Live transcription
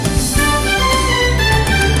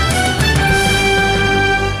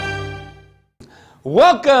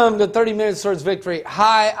Welcome to 30 Minutes Towards Victory.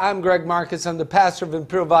 Hi, I'm Greg Marcus. I'm the pastor of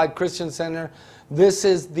Imperial Valley Christian Center. This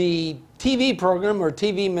is the TV program or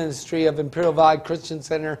TV ministry of Imperial Valley Christian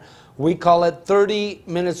Center. We call it 30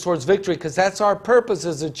 Minutes Towards Victory because that's our purpose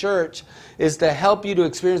as a church, is to help you to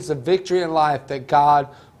experience the victory in life that God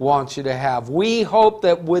wants you to have. We hope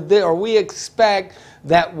that we expect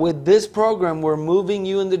that with this program, we're moving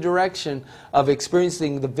you in the direction of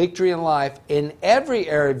experiencing the victory in life in every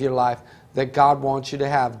area of your life that God wants you to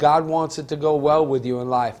have. God wants it to go well with you in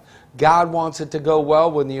life. God wants it to go well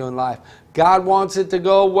with you in life. God wants it to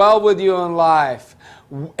go well with you in life.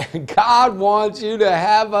 God wants you to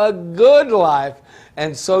have a good life.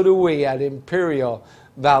 And so do we at Imperial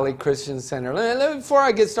Valley Christian Center. Before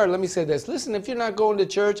I get started, let me say this. Listen, if you're not going to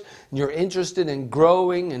church and you're interested in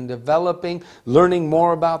growing and developing, learning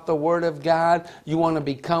more about the Word of God, you want to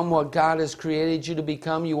become what God has created you to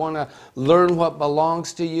become, you want to learn what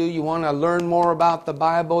belongs to you, you want to learn more about the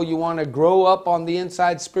Bible, you want to grow up on the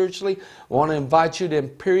inside spiritually, I want to invite you to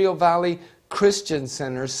Imperial Valley Christian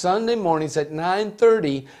Center Sunday mornings at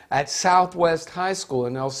 9:30 at Southwest High School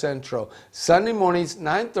in El Centro. Sunday mornings,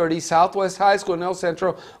 9:30, Southwest High School in El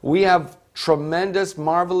Centro. We have tremendous,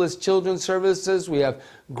 marvelous children's services. We have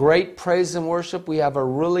great praise and worship. We have a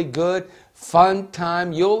really good, fun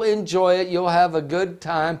time. You'll enjoy it. You'll have a good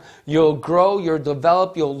time. You'll grow. You'll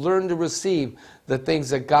develop. You'll learn to receive the things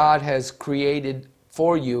that God has created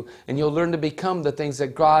for you, and you'll learn to become the things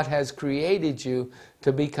that God has created you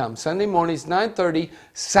to become. Sunday mornings, 9:30,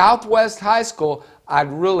 Southwest High School. I'd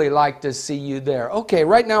really like to see you there. Okay,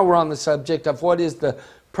 right now we're on the subject of what is the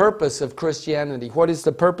purpose of Christianity. What is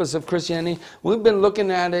the purpose of Christianity? We've been looking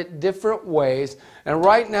at it different ways, and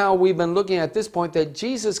right now we've been looking at this point that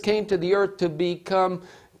Jesus came to the earth to become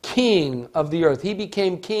king of the earth. He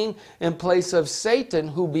became king in place of Satan,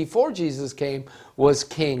 who before Jesus came was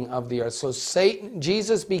king of the earth. So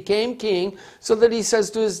Jesus became king so that he says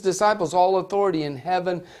to his disciples, all authority in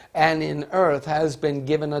heaven and in earth has been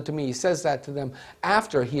given unto me. He says that to them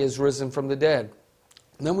after he is risen from the dead.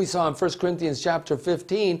 Then we saw in 1 Corinthians chapter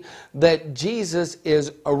 15 that Jesus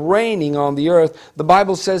is reigning on the earth. The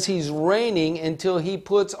Bible says he's reigning until he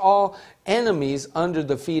puts all enemies under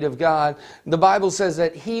the feet of God. The Bible says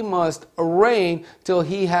that he must reign till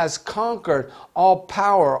he has conquered all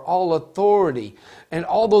power, all authority, and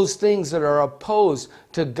all those things that are opposed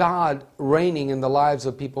to God reigning in the lives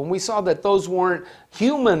of people. And we saw that those weren't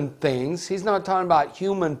human things. He's not talking about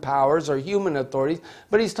human powers or human authorities,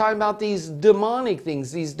 but he's talking about these demonic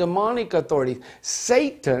things, these demonic authorities.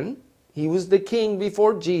 Satan, he was the king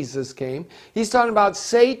before Jesus came. He's talking about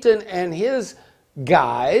Satan and his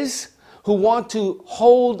guys who want to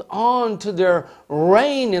hold on to their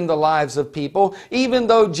reign in the lives of people, even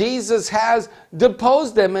though Jesus has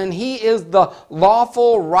deposed them and he is the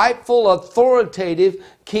lawful, rightful, authoritative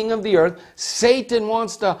king of the earth. Satan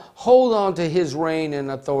wants to hold on to his reign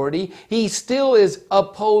and authority. He still is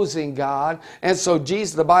opposing God. And so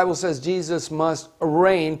the Bible says Jesus must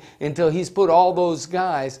reign until he's put all those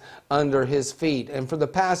guys under his feet. And for the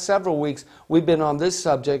past several weeks, we've been on this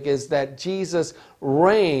subject, is that Jesus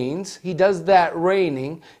reigns. He does that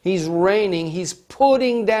reigning. He's reigning. He's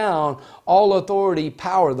putting down all authority,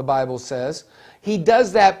 power, the Bible says. He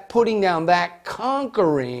does that putting down, that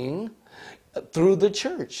conquering, through the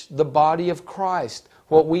church, the body of Christ,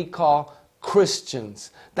 what we call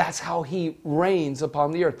Christians. That's how he reigns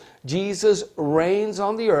upon the earth. Jesus reigns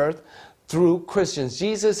on the earth through Christians.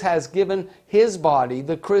 Jesus has given his body,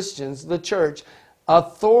 the Christians, the church,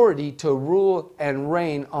 authority to rule and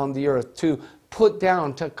reign on the earth, to put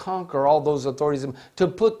down, to conquer all those authorities, to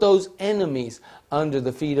put those enemies under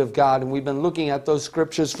the feet of God. And we've been looking at those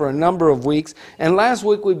scriptures for a number of weeks. And last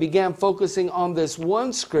week we began focusing on this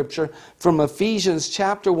one scripture from Ephesians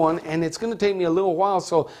chapter 1. And it's going to take me a little while,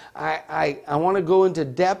 so I want to go into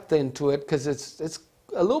depth into it because it's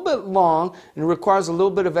a little bit long and requires a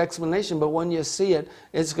little bit of explanation, but when you see it,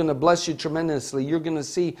 it's going to bless you tremendously. You're going to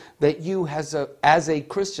see that you as a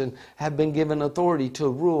Christian have been given authority to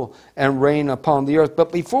rule and reign upon the earth.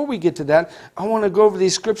 But before we get to that, I want to go over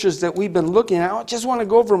these scriptures that we've been looking at. I just want to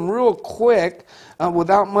go over them real quick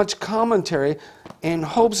without much commentary, in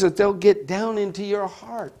hopes that they'll get down into your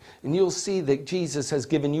heart. And you'll see that Jesus has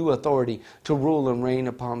given you authority to rule and reign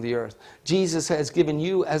upon the earth. Jesus has given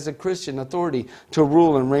you as a Christian authority to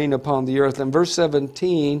rule and reign upon the earth. In verse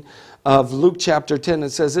 17 of Luke chapter 10. It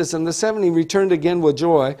says this, and the 70 returned again with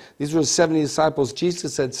joy. These were the 70 disciples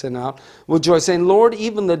Jesus had sent out with joy, saying, Lord,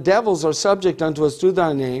 even the devils are subject unto us through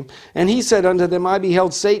thy name. And he said unto them, I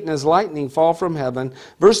beheld Satan as lightning fall from heaven.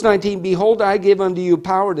 Verse 19, behold, I give unto you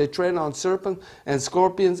power to tread on serpents and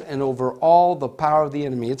scorpions and over all the power of the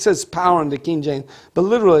enemy. It says power in the King James, but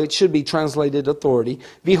literally it should be translated authority.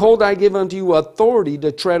 Behold, I give unto you authority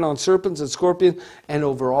to tread on serpents and scorpions and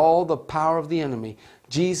over all the power of the enemy.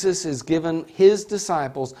 Jesus has given his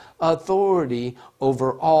disciples authority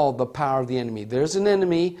over all the power of the enemy. There's an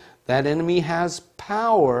enemy. That enemy has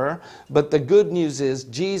power. But the good news is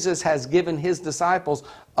Jesus has given his disciples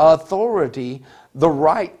authority, the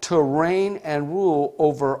right to reign and rule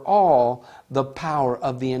over all the power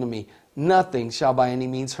of the enemy. Nothing shall by any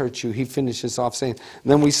means hurt you. He finishes off saying.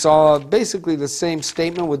 Then we saw basically the same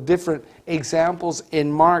statement with different examples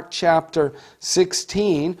in Mark chapter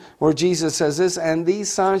 16, where Jesus says this, and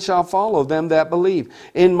these signs shall follow them that believe.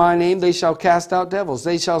 In my name they shall cast out devils.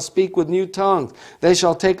 They shall speak with new tongues. They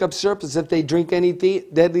shall take up serpents. If they drink any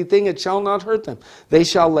deadly thing, it shall not hurt them. They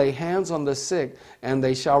shall lay hands on the sick, and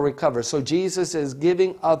they shall recover. So Jesus is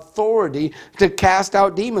giving authority to cast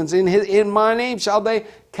out demons. In my name shall they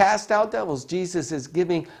cast out devils. Jesus is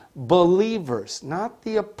giving believers, not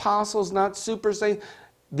the apostles, not super saints.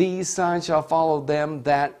 These signs shall follow them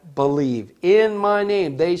that believe. In my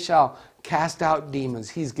name they shall cast out demons.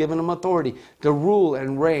 He's given them authority to rule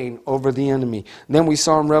and reign over the enemy. Then we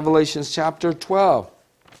saw in Revelation chapter 12.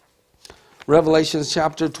 Revelation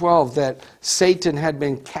chapter 12 that Satan had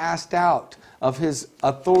been cast out of his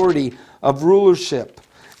authority of rulership.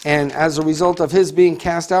 And as a result of his being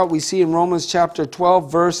cast out, we see in Romans chapter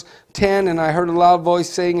 12, verse 10, and I heard a loud voice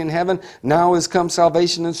saying in heaven, now is come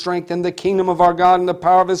salvation and strength and the kingdom of our God and the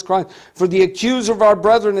power of his Christ. For the accuser of our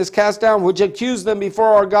brethren is cast down, which accused them before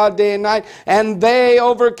our God day and night, and they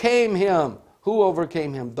overcame him. Who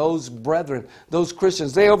overcame him? Those brethren, those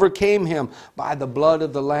Christians. They overcame him by the blood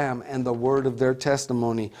of the Lamb and the word of their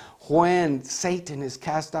testimony. When Satan is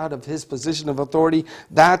cast out of his position of authority,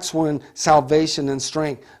 that's when salvation and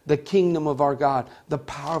strength, the kingdom of our God, the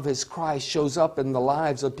power of his Christ shows up in the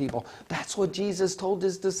lives of people. That's what Jesus told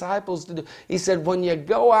his disciples to do. He said, when you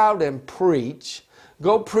go out and preach,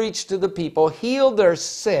 go preach to the people, heal their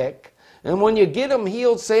sick, and when you get them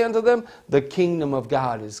healed, say unto them, the kingdom of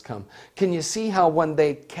God is come. Can you see how when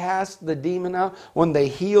they cast the demon out, when they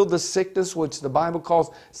heal the sickness, which the Bible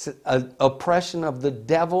calls oppression of the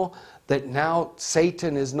devil, that now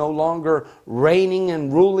Satan is no longer reigning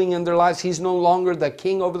and ruling in their lives. He's no longer the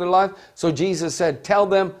king over their lives. So Jesus said, tell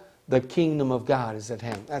them, the kingdom of God is at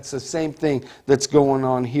hand. That's the same thing that's going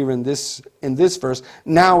on here in this verse.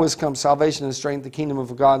 Now is come salvation and strength, the kingdom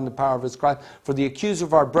of God and the power of his Christ. For the accuser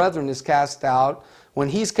of our brethren is cast out. When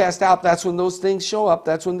he's cast out, that's when those things show up.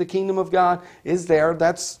 That's when the kingdom of God is there.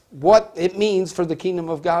 That's what it means for the kingdom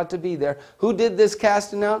of God to be there. Who did this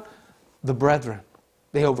casting out? The brethren.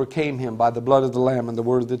 They overcame him by the blood of the Lamb and the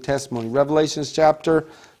word of the testimony. Revelation chapter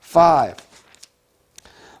 5.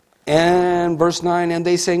 And verse 9, and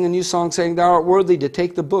they sang a new song, saying, thou art worthy to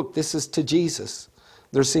take the book. This is to Jesus.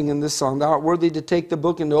 They're singing this song. Thou art worthy to take the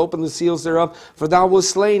book and to open the seals thereof. For thou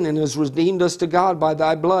wast slain and hast redeemed us to God by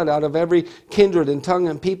thy blood out of every kindred and tongue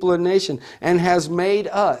and people and nation. And has made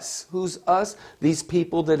us. Who's us? These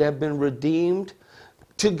people that have been redeemed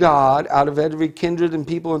to God out of every kindred and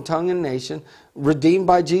people and tongue and nation. Redeemed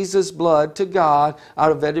by Jesus' blood to God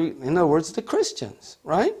out of every, in other words, the Christians,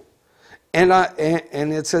 right? And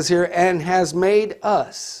it says here, and has made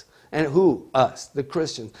us, and who? Us, the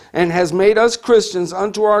Christians. And has made us Christians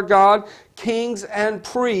unto our God, kings and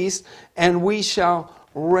priests, and we shall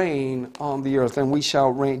reign on the earth. And we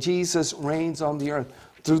shall reign. Jesus reigns on the earth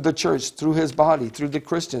through the church, through his body, through the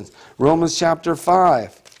Christians. Romans chapter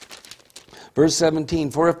 5. Verse 17,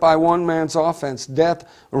 for if by one man's offense death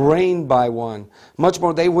reigned by one, much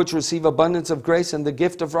more they which receive abundance of grace and the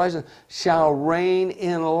gift of righteousness shall reign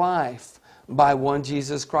in life by one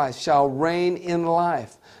Jesus Christ. Shall reign in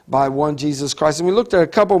life by one Jesus Christ. And we looked at a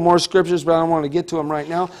couple more scriptures, but I don't want to get to them right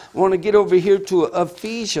now. I want to get over here to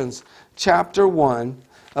Ephesians chapter 1.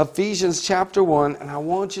 Ephesians chapter 1, and I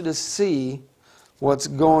want you to see what's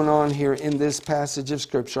going on here in this passage of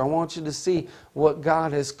Scripture. I want you to see what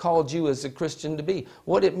God has called you as a Christian to be.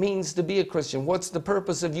 What it means to be a Christian. What's the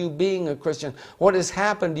purpose of you being a Christian? What has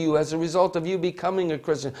happened to you as a result of you becoming a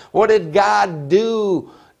Christian? What did God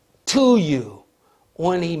do to you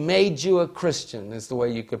when he made you a Christian, is the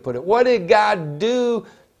way you could put it. What did God do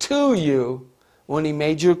to you when he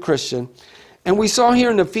made you a Christian? And we saw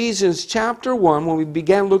here in Ephesians chapter 1, when we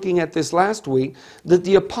began looking at this last week, that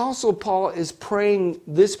the Apostle Paul is praying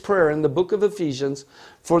this prayer in the book of Ephesians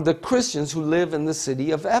for the Christians who live in the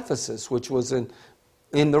city of Ephesus, which was in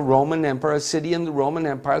the Roman Empire, a city in the Roman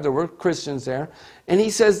Empire. There were Christians there. And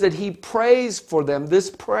he says that he prays for them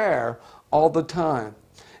this prayer all the time.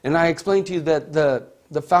 And I explained to you that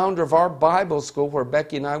the founder of our Bible school, where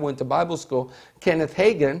Becky and I went to Bible school, Kenneth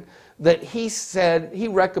Hagin, that he said, he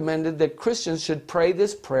recommended that Christians should pray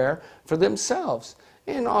this prayer for themselves.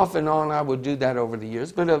 And off and on I would do that over the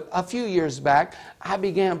years. But a few years back, I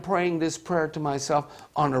began praying this prayer to myself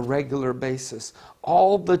on a regular basis.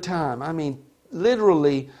 All the time. I mean,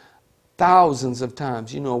 literally thousands of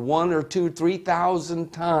times. 1 or 2,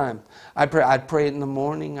 3,000 times. I'd pray it in the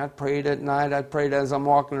morning. I'd pray it at night. I'd pray it as I'm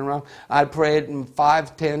walking around. I'd pray it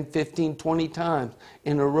 5, 10, 15, 20 times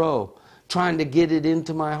in a row, trying to get it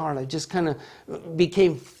into my heart. I just kind of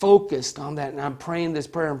became focused on that. And I'm praying this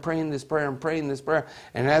prayer, and praying this prayer, and praying this prayer.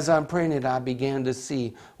 And as I'm praying it, I began to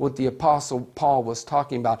see what the Apostle Paul was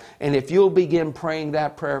talking about. And if you'll begin praying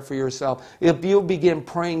that prayer for yourself, if you'll begin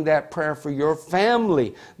praying that prayer for your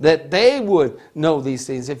family, that they would know these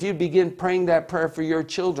things. If you begin praying that prayer for your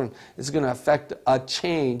children, it's going to affect a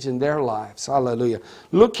change in their lives. Hallelujah.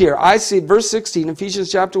 Look here. I see, verse 16, Ephesians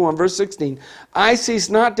chapter 1, verse 16. I cease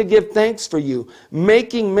not to give thanks for you,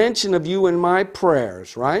 making mention of you in my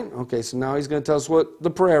prayers, right? Okay, so now he's going to tell us what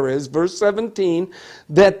the prayer is. Verse 17,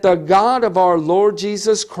 that the God of our Lord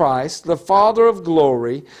Jesus Christ, the Father of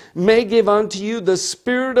glory, may give unto you the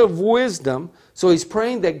spirit of wisdom. So he's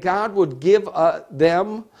praying that God would give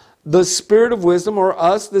them the spirit of wisdom, or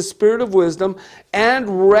us the spirit of wisdom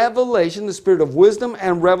and revelation, the spirit of wisdom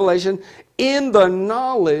and revelation in the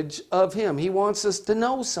knowledge of him. He wants us to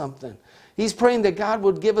know something. He's praying that God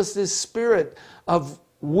would give us this spirit of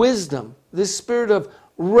wisdom, this spirit of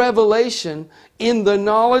revelation in the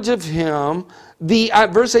knowledge of him.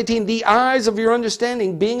 Verse 18, the eyes of your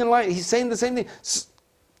understanding being enlightened. He's saying the same thing.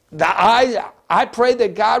 I pray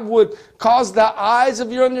that God would cause the eyes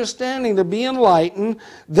of your understanding to be enlightened,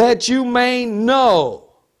 that you may know.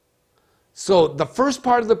 So the first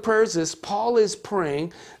part of the prayer is this. Paul is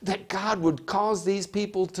praying that God would cause these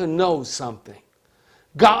people to know something.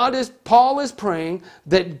 Paul is praying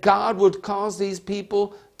that God would cause these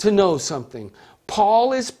people to know something.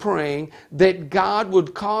 Paul is praying that God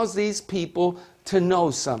would cause these people to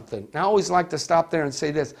know something. Now, I always like to stop there and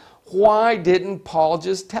say this. Why didn't Paul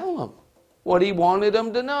just tell them what he wanted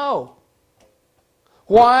them to know?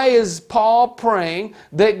 Why is Paul praying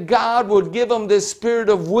that God would give them this spirit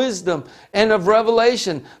of wisdom and of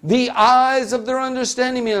revelation, the eyes of their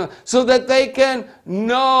understanding, so that they can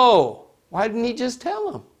know? Why didn't he just tell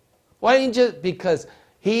them? Why didn't he just? Because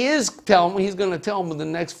he's going to tell them in the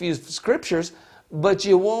next few scriptures, but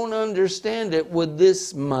you won't understand it with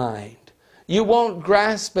this mind. You won't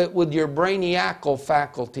grasp it with your brainiacal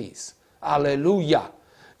faculties. Hallelujah.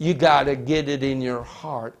 You got to get it in your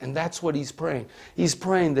heart. And that's what he's praying. He's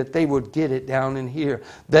praying that they would get it down in here.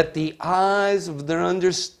 That the eyes of their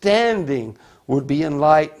understanding would be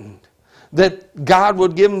enlightened. That God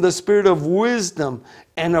would give them the spirit of wisdom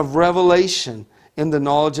and of revelation in the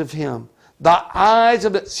knowledge of him. The eyes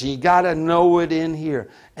of it. So you got to know it in here.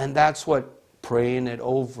 And that's what praying it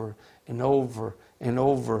over and over and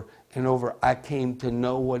over and over. I came to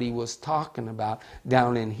know what he was talking about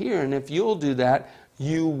down in here. And if you'll do that,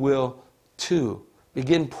 you will too.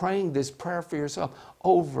 Begin praying this prayer for yourself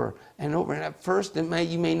over and over. And at first, you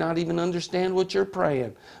may not even understand what you're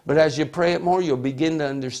praying. But as you pray it more, you'll begin to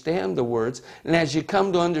understand the words. And as you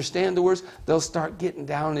come to understand the words, they'll start getting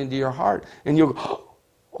down into your heart. And you'll go,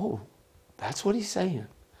 oh, that's what he's saying.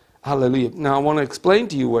 Hallelujah. Now, I want to explain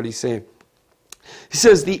to you what he's saying. He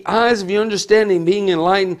says, the eyes of your understanding being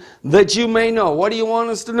enlightened, that you may know. What do you want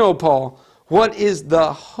us to know, Paul? What is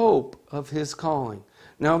the hope of his calling?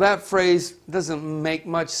 Now, that phrase doesn't make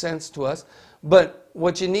much sense to us, but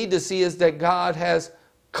what you need to see is that God has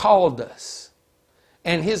called us.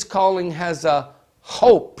 And his calling has a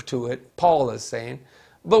hope to it, Paul is saying.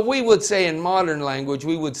 But we would say in modern language,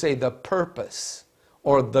 we would say the purpose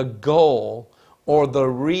or the goal or the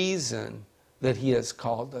reason that he has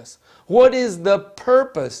called us. What is the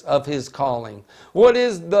purpose of his calling? What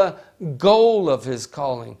is the goal of his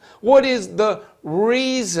calling? What is the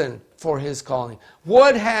reason for his calling?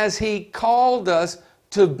 What has he called us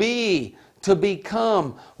to be, to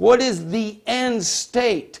become? What is the end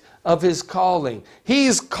state of his calling?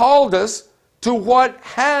 He's called us to what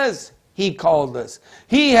has he called us.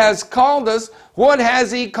 He has called us. What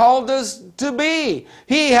has he called us to be?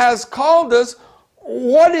 He has called us.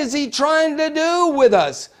 What is he trying to do with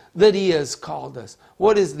us that he has called us?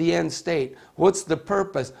 What is the end state? What's the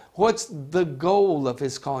purpose? What's the goal of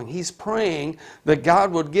his calling? He's praying that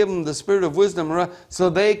God would give them the spirit of wisdom so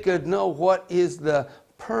they could know what is the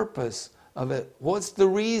purpose of it. What's the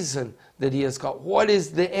reason that he has called? What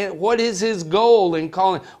is his goal in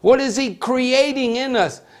calling? What is he creating in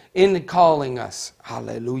us in calling us?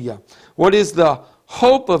 Hallelujah. What is the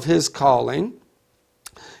hope of his calling?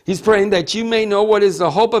 He's praying that you may know what is the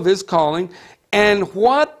hope of his calling and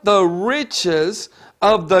what the riches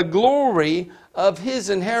of the glory of his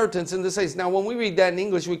inheritance in the saints. Now, when we read that in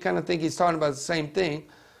English, we kind of think he's talking about the same thing.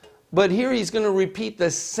 But here he's going to repeat the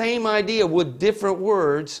same idea with different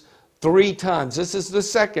words 3 times. This is the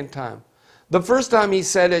second time. The first time he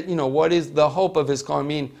said it, what is the hope of his calling? I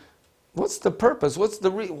mean, what's the purpose?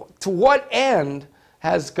 To what end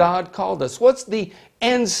has God called us? What's the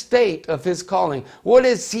end state of his calling? What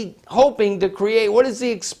is he hoping to create? What is he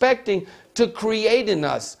expecting to create in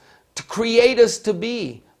us? To create us to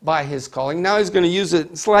be by his calling. Now he's going to use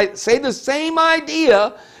it, say the same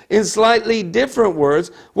idea in slightly different words.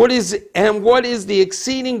 What is the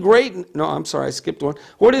exceeding great? No, I'm sorry, I skipped one.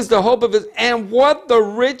 What is the hope of his, and what the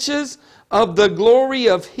riches of the glory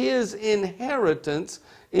of his inheritance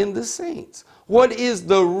in the saints? What is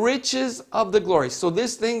the riches of the glory? So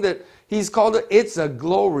this thing that he's called it's a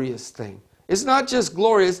glorious thing. It's not just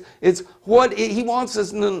glorious, it's what he wants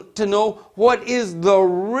us to know what is the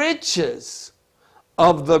riches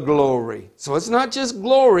of the glory. So it's not just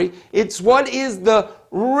glory, it's what is the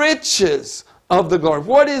riches of the glory.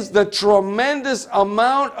 What is the tremendous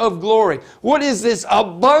amount of glory? What is this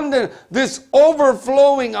abundant, this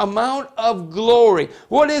overflowing amount of glory?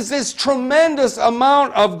 What is this tremendous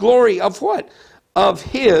amount of glory of what? Of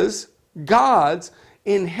his, God's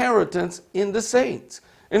inheritance in the saints.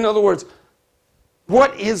 In other words,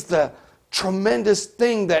 what is the tremendous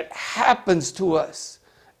thing that happens to us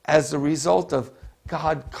as a result of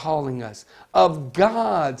God calling us? Of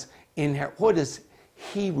God's inheritance. What does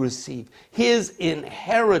he receive? His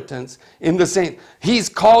inheritance in the saints. He's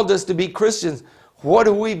called us to be Christians. What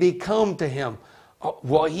do we become to him?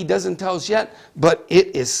 Well, he doesn't tell us yet, but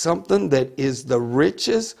it is something that is the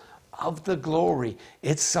riches of the glory.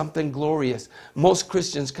 It's something glorious. Most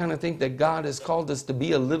Christians kind of think that God has called us to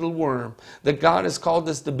be a little worm, that God has called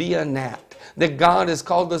us to be a gnat, that God has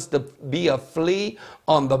called us to be a flea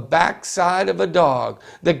on the backside of a dog,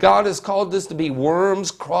 that God has called us to be worms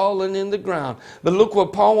crawling in the ground. But look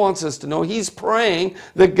what Paul wants us to know. He's praying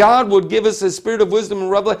that God would give us a spirit of wisdom and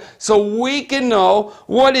revelation so we can know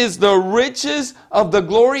what is the riches of the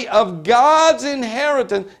glory of God's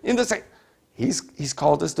inheritance in the saints. He's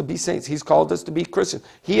called us to be saints. He's called us to be Christians.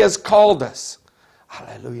 He has called us.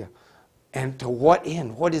 Hallelujah. And to what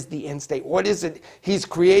end? What is the end state? What is it he's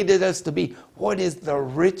created us to be? What is the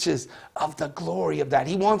riches of the glory of that?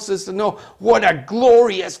 He wants us to know what a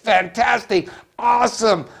glorious, fantastic,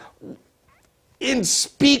 awesome,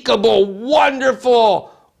 unspeakable,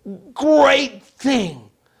 wonderful, great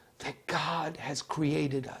thing that God has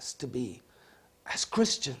created us to be as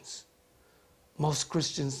Christians. Most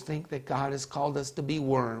Christians think that God has called us to be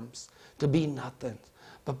worms, to be nothing.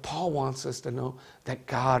 But Paul wants us to know that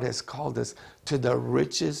God has called us to the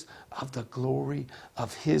riches of the glory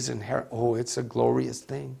of his inheritance. Oh, it's a glorious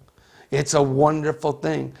thing. It's a wonderful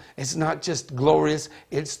thing. It's not just glorious,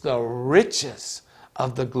 it's the riches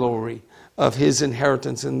of the glory of his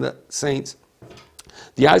inheritance in the saints.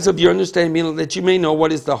 The eyes of your understanding, that you may know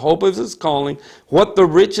what is the hope of his calling, what the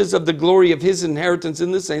riches of the glory of his inheritance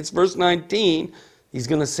in the saints. Verse 19, he's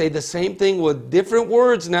going to say the same thing with different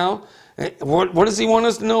words now. What does he want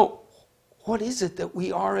us to know? What is it that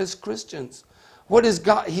we are as Christians? What is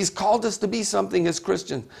God? He's called us to be something as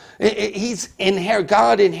Christians.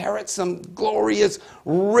 God inherits some glorious,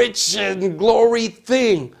 rich and glory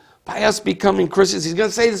thing by us becoming Christians. He's going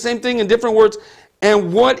to say the same thing in different words.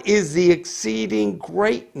 And what is the exceeding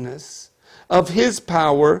greatness of his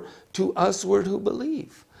power to usward who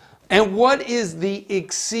believe? And what is the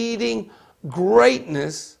exceeding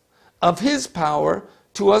greatness of his power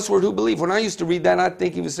to usward who believe? When I used to read that, I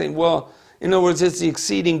think he was saying, well, in other words, it's the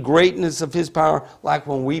exceeding greatness of his power, like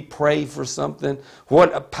when we pray for something,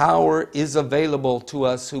 what a power is available to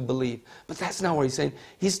us who believe. But that's not what he's saying.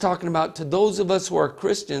 He's talking about to those of us who are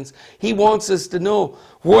Christians, he wants us to know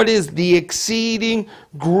what is the exceeding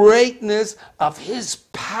greatness of his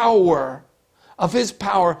power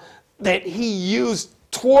that he used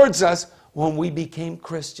towards us when we became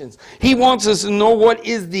Christians. He wants us to know what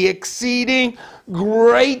is the exceeding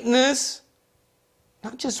greatness,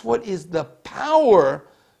 not just what is the power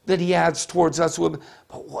that he adds towards us,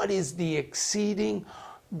 but what is the exceeding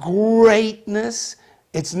greatness.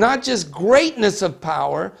 It's not just greatness of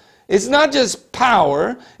power, It's not just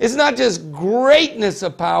power. It's not just greatness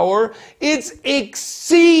of power. It's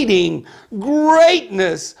exceeding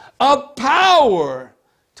greatness of power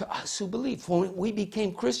to us who believe. When we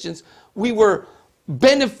became Christians, we were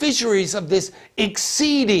beneficiaries of this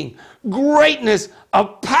exceeding greatness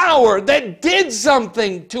of power that did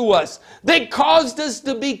something to us, that caused us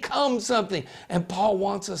to become something. And Paul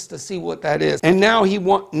wants us to see what that is. And now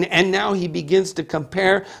he begins to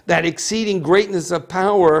compare that exceeding greatness of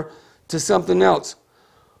power to something else.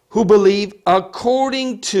 Who believe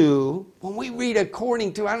according to, when we read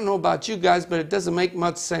according to, I don't know about you guys, but it doesn't make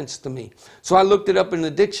much sense to me. So I looked it up in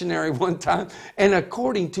the dictionary one time, and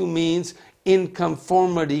according to means in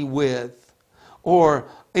conformity with, or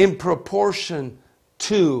in proportion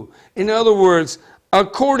to. In other words,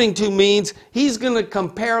 according to means he's going to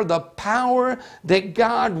compare the power that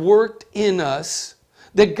God worked in us,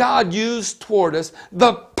 that God used toward us,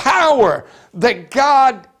 the power that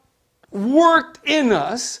God worked in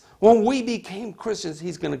us when we became Christians.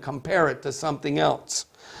 He's going to compare it to something else.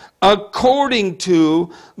 According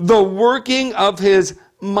to the working of his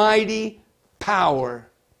mighty power.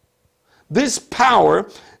 This power,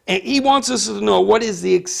 and he wants us to know what is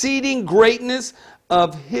the exceeding greatness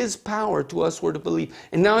of his power to us who are to believe.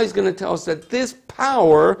 And now he's going to tell us that this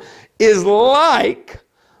power is like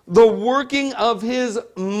the working of his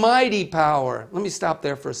mighty power. Let me stop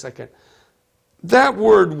there for a second. That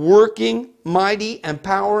word working, mighty, and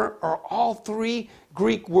power are all three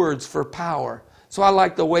Greek words for power. So I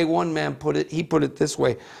like the way one man put it. He put it this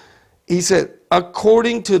way. He said,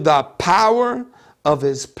 according to the power of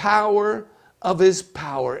his power of his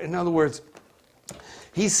power. In other words,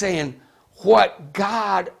 he's saying what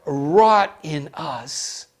God wrought in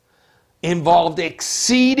us involved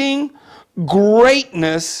exceeding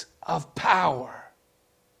greatness of power.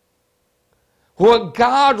 What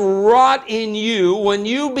God wrought in you when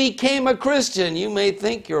you became a Christian, you may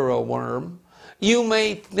think you're a worm. You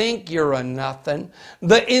may think you're a nothing.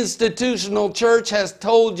 The institutional church has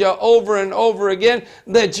told you over and over again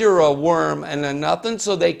that you're a worm and a nothing,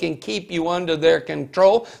 so they can keep you under their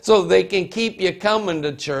control, so they can keep you coming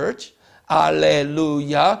to church.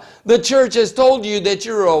 Hallelujah. The church has told you that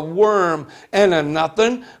you're a worm and a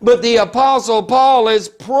nothing, but the Apostle Paul is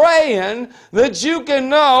praying that you can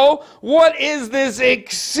know what is this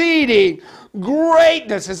exceeding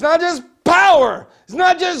greatness. It's not just power. It's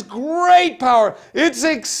not just great power. It's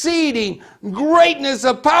exceeding greatness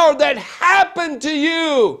of power that happened to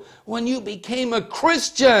you when you became a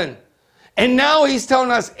Christian. And now he's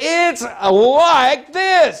telling us it's like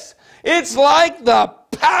this. It's like the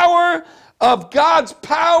power of God's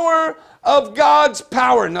power of God's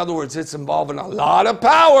power. In other words, it's involving a lot of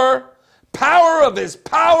power. Power of his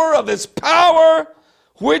power of his power,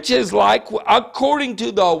 which is like according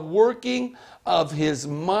to the working of his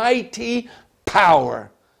mighty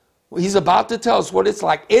power. He's about to tell us what it's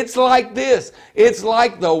like. It's like this. It's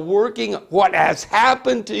like the working, what has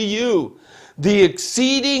happened to you. The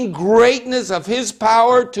exceeding greatness of his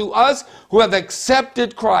power to us who have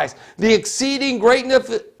accepted Christ. The exceeding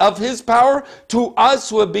greatness of his power to us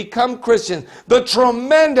who have become Christians. The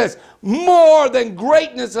tremendous, more than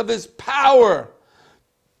greatness of his power,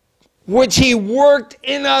 which he worked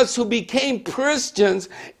in us who became Christians,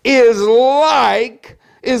 is like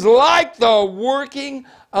the working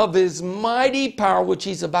of his mighty power, which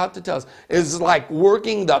he's about to tell us. Is like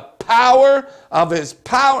working the power of his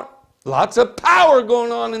power. Lots of power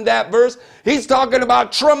going on in that verse. He's talking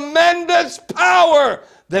about tremendous power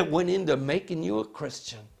that went into making you a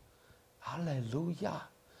Christian. Hallelujah.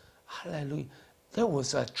 Hallelujah. There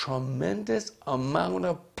was a tremendous amount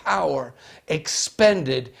of power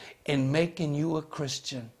expended in making you a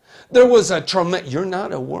Christian. There was a tremendous, you're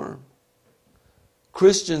not a worm.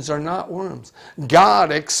 Christians are not worms.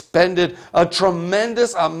 God expended a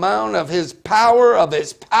tremendous amount of his power, of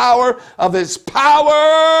his power, of his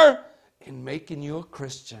power in making you a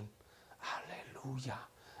Christian. Hallelujah.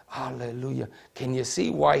 Hallelujah. Can you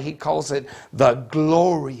see why he calls it the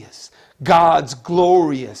glorious, God's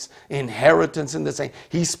glorious inheritance in the saints?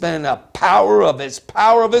 He spent a power of his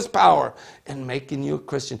power in making you a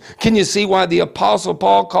Christian. Can you see why the Apostle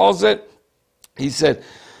Paul calls it? He said,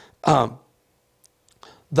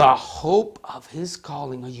 the hope of his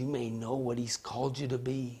calling, or you may know what he's called you to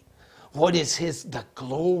be. What is the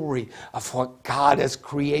glory of what God has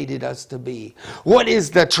created us to be? What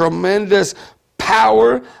is the tremendous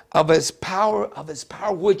power of his power,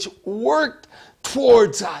 which worked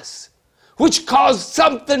towards us, which caused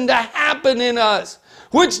something to happen in us,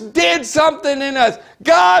 which did something in us.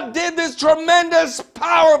 God did this tremendous,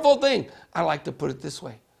 powerful thing. I like to put it this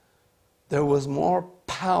way. There was more power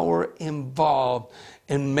power involved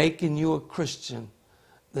in making you a Christian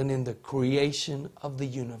than in the creation of the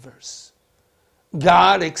universe.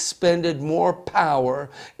 God expended more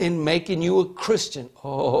power in making you a Christian.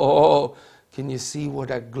 Oh, can you see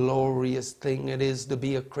what a glorious thing it is to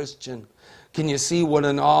be a Christian? Can you see what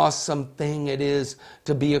an awesome thing it is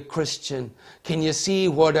to be a Christian? Can you see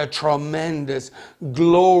what a tremendous,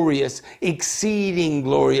 glorious, exceeding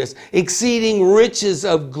riches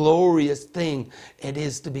of glorious thing it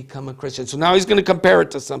is to become a Christian? So now he's going to compare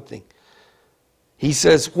it to something. He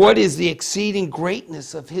says, what is the exceeding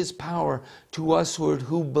greatness of his power to us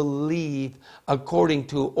who believe according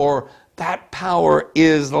to, or that power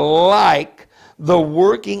is like the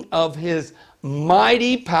working of his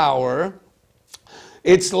mighty power.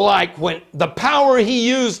 It's like when the power he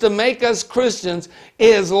used to make us Christians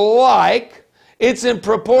is like, it's in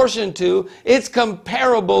proportion to, it's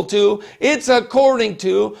comparable to, it's according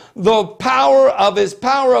to the power of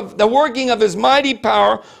the working of his mighty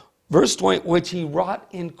power, verse 20, which he wrought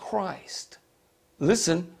in Christ.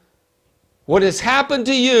 Listen, what has happened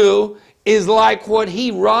to you is like what he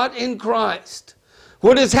wrought in Christ.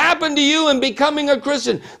 What has happened to you in becoming a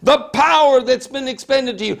Christian, the power that's been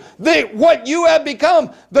expended to you, what you have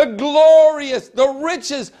become, the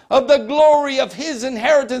riches of the glory of his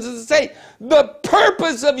inheritance as a saint, the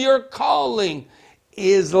purpose of your calling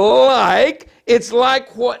is like, it's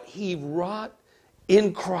like what he wrought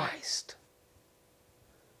in Christ.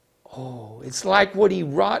 Oh, it's like what he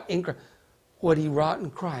wrought in Christ. What he wrought in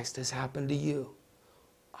Christ has happened to you.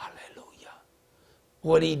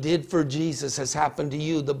 What he did for Jesus has happened to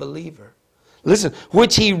you, the believer. Listen,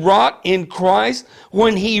 which he wrought in Christ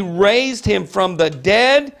when he raised him from the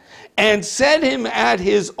dead and set him at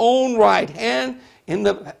his own right hand in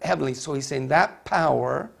the heavenly. So he's saying that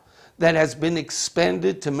power that has been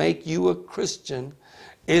expended to make you a Christian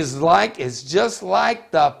it's just like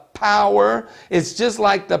the power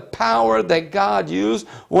that God used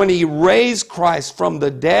when he raised Christ from the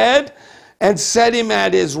dead and set him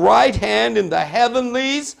at his right hand in the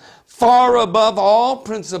heavenlies, far above all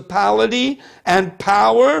principality and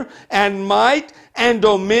power and might and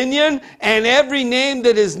dominion and every name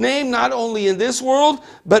that is named, not only in this world,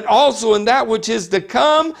 but also in that which is to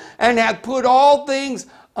come, and hath put all things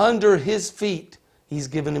under his feet. He's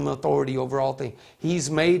given him authority over all things. He's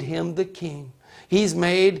made him the king. He's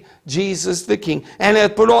made Jesus the king, and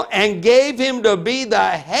hath put all, and gave him to be the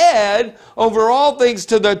head over all things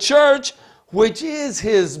to the church, which is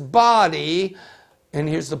his body. And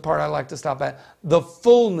here's the part I like to stop at. The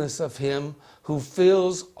fullness of him who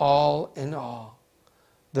fills all in all.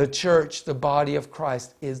 The church, the body of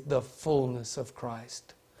Christ, is the fullness of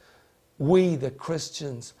Christ. We, the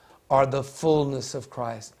Christians, are the fullness of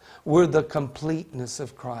Christ. We're the completeness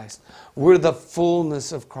of Christ. We're the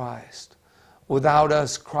fullness of Christ. Without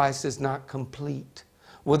us, Christ is not complete.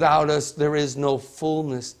 Without us, there is no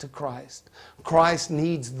fullness to Christ. Christ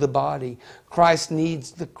needs the body. Christ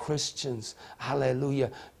needs the Christians,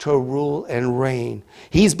 hallelujah, to rule and reign.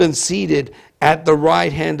 He's been seated at the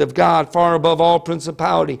right hand of God, far above all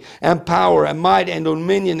principality and power and might and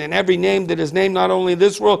dominion and every name that is named, not only in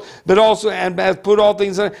this world, but also, and has put all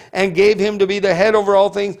things in, and gave him to be the head over all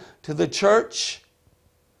things to the church.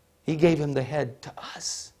 He gave him the head to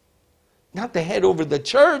us. Not the head over the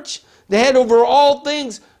church, the head over all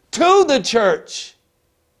things to the church,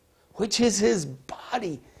 which is his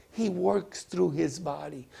body. He works through his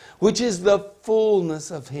body, which is the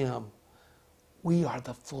fullness of him. We are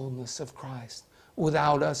the fullness of Christ.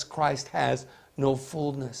 Without us, Christ has no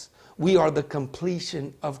fullness. We are the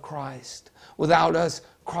completion of Christ. Without us,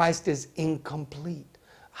 Christ is incomplete.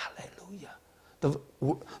 Hallelujah.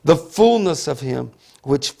 The fullness of him,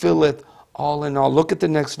 which filleth all in all. Look at the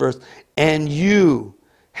next verse. And you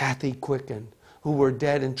hath he quickened, who were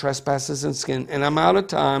dead in trespasses and sin. And I'm out of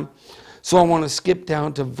time, so I want to skip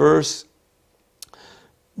down to verse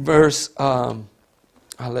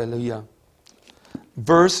hallelujah.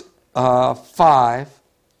 Verse 5.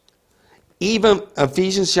 Even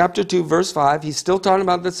Ephesians chapter 2, verse 5, he's still talking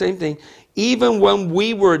about the same thing. Even when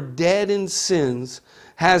we were dead in sins,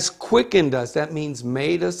 has quickened us. That means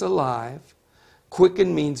made us alive.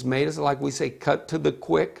 Quicken means made us, like we say, cut to the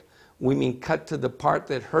quick. We mean cut to the part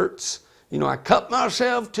that hurts. You know, I cut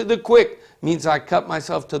myself to the quick. Means I cut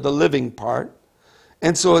myself to the living part.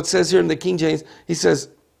 And so it says here in the King James, he says,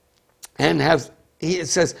 it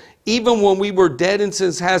says, even when we were dead in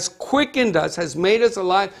sins, has quickened us, has made us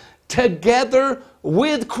alive together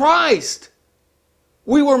with Christ.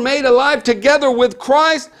 We were made alive together with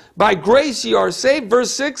Christ. By grace ye are saved.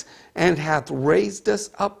 Verse 6, and hath raised us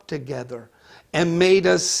up together and made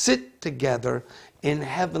us sit together in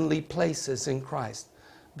heavenly places in Christ.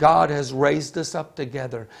 God has raised us up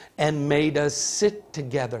together and made us sit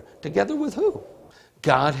together. Together with who?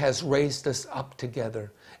 God has raised us up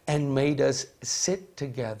together and made us sit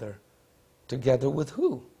together. Together with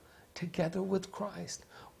who? Together with Christ.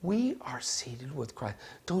 We are seated with Christ.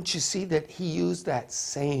 Don't you see that he used that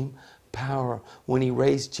same power when he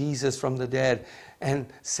raised Jesus from the dead and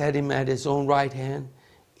set him at his own right hand?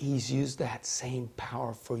 He's used that same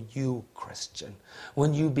power for you, Christian.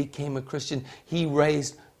 When you became a Christian, he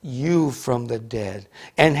raised you from the dead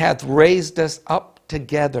and hath raised us up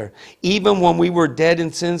together, even when we were dead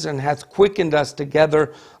in sins, and hath quickened us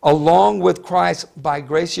together along with Christ. By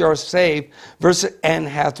grace you are saved. And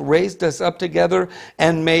hath raised us up together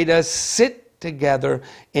and made us sit together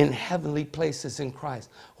in heavenly places in Christ.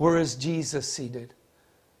 Where is Jesus seated?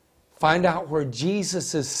 Find out where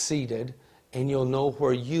Jesus is seated, and you'll know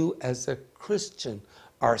where you as a Christian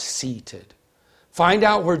are seated. Find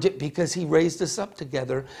out where, because he raised us up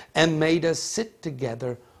together and made us sit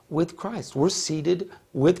together with Christ. We're seated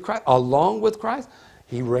with Christ, along with Christ.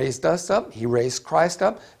 He raised us up. He raised Christ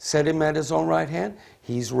up, set him at his own right hand.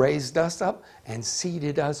 He's raised us up and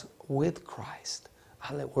seated us with Christ.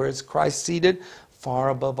 Where is Christ seated? Far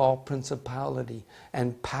above all principality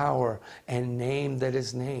and power and name that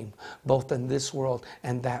is named, both in this world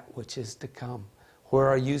and that which is to come. Where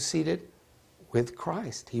are you seated? With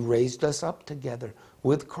Christ. He raised us up together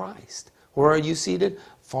with Christ. Where are you seated?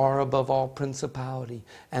 Far above all principality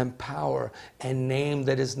and power and name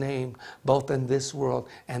that is named, both in this world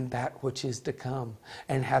and that which is to come,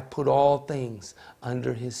 and hath put all things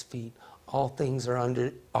under his feet. All things are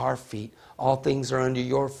under our feet. All things are under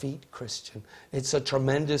your feet, Christian. It's a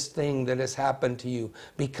tremendous thing that has happened to you,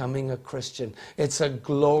 becoming a Christian. It's a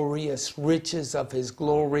glorious riches of his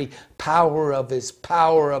glory, power of his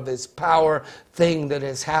power, thing that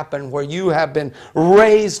has happened, where you have been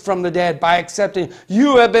raised from the dead by accepting.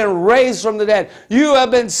 You have been raised from the dead. You have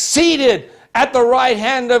been seated at the right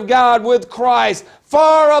hand of God with Christ,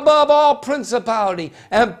 far above all principality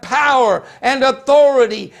and power and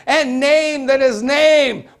authority and name that is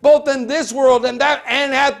named, both in this world and that,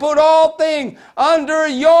 and hath put all things under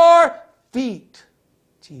your feet.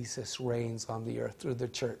 Jesus reigns on the earth through the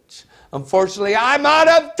church. Unfortunately, I'm out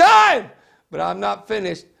of time, but I'm not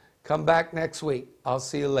finished. Come back next week. I'll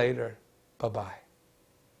see you later. Bye-bye.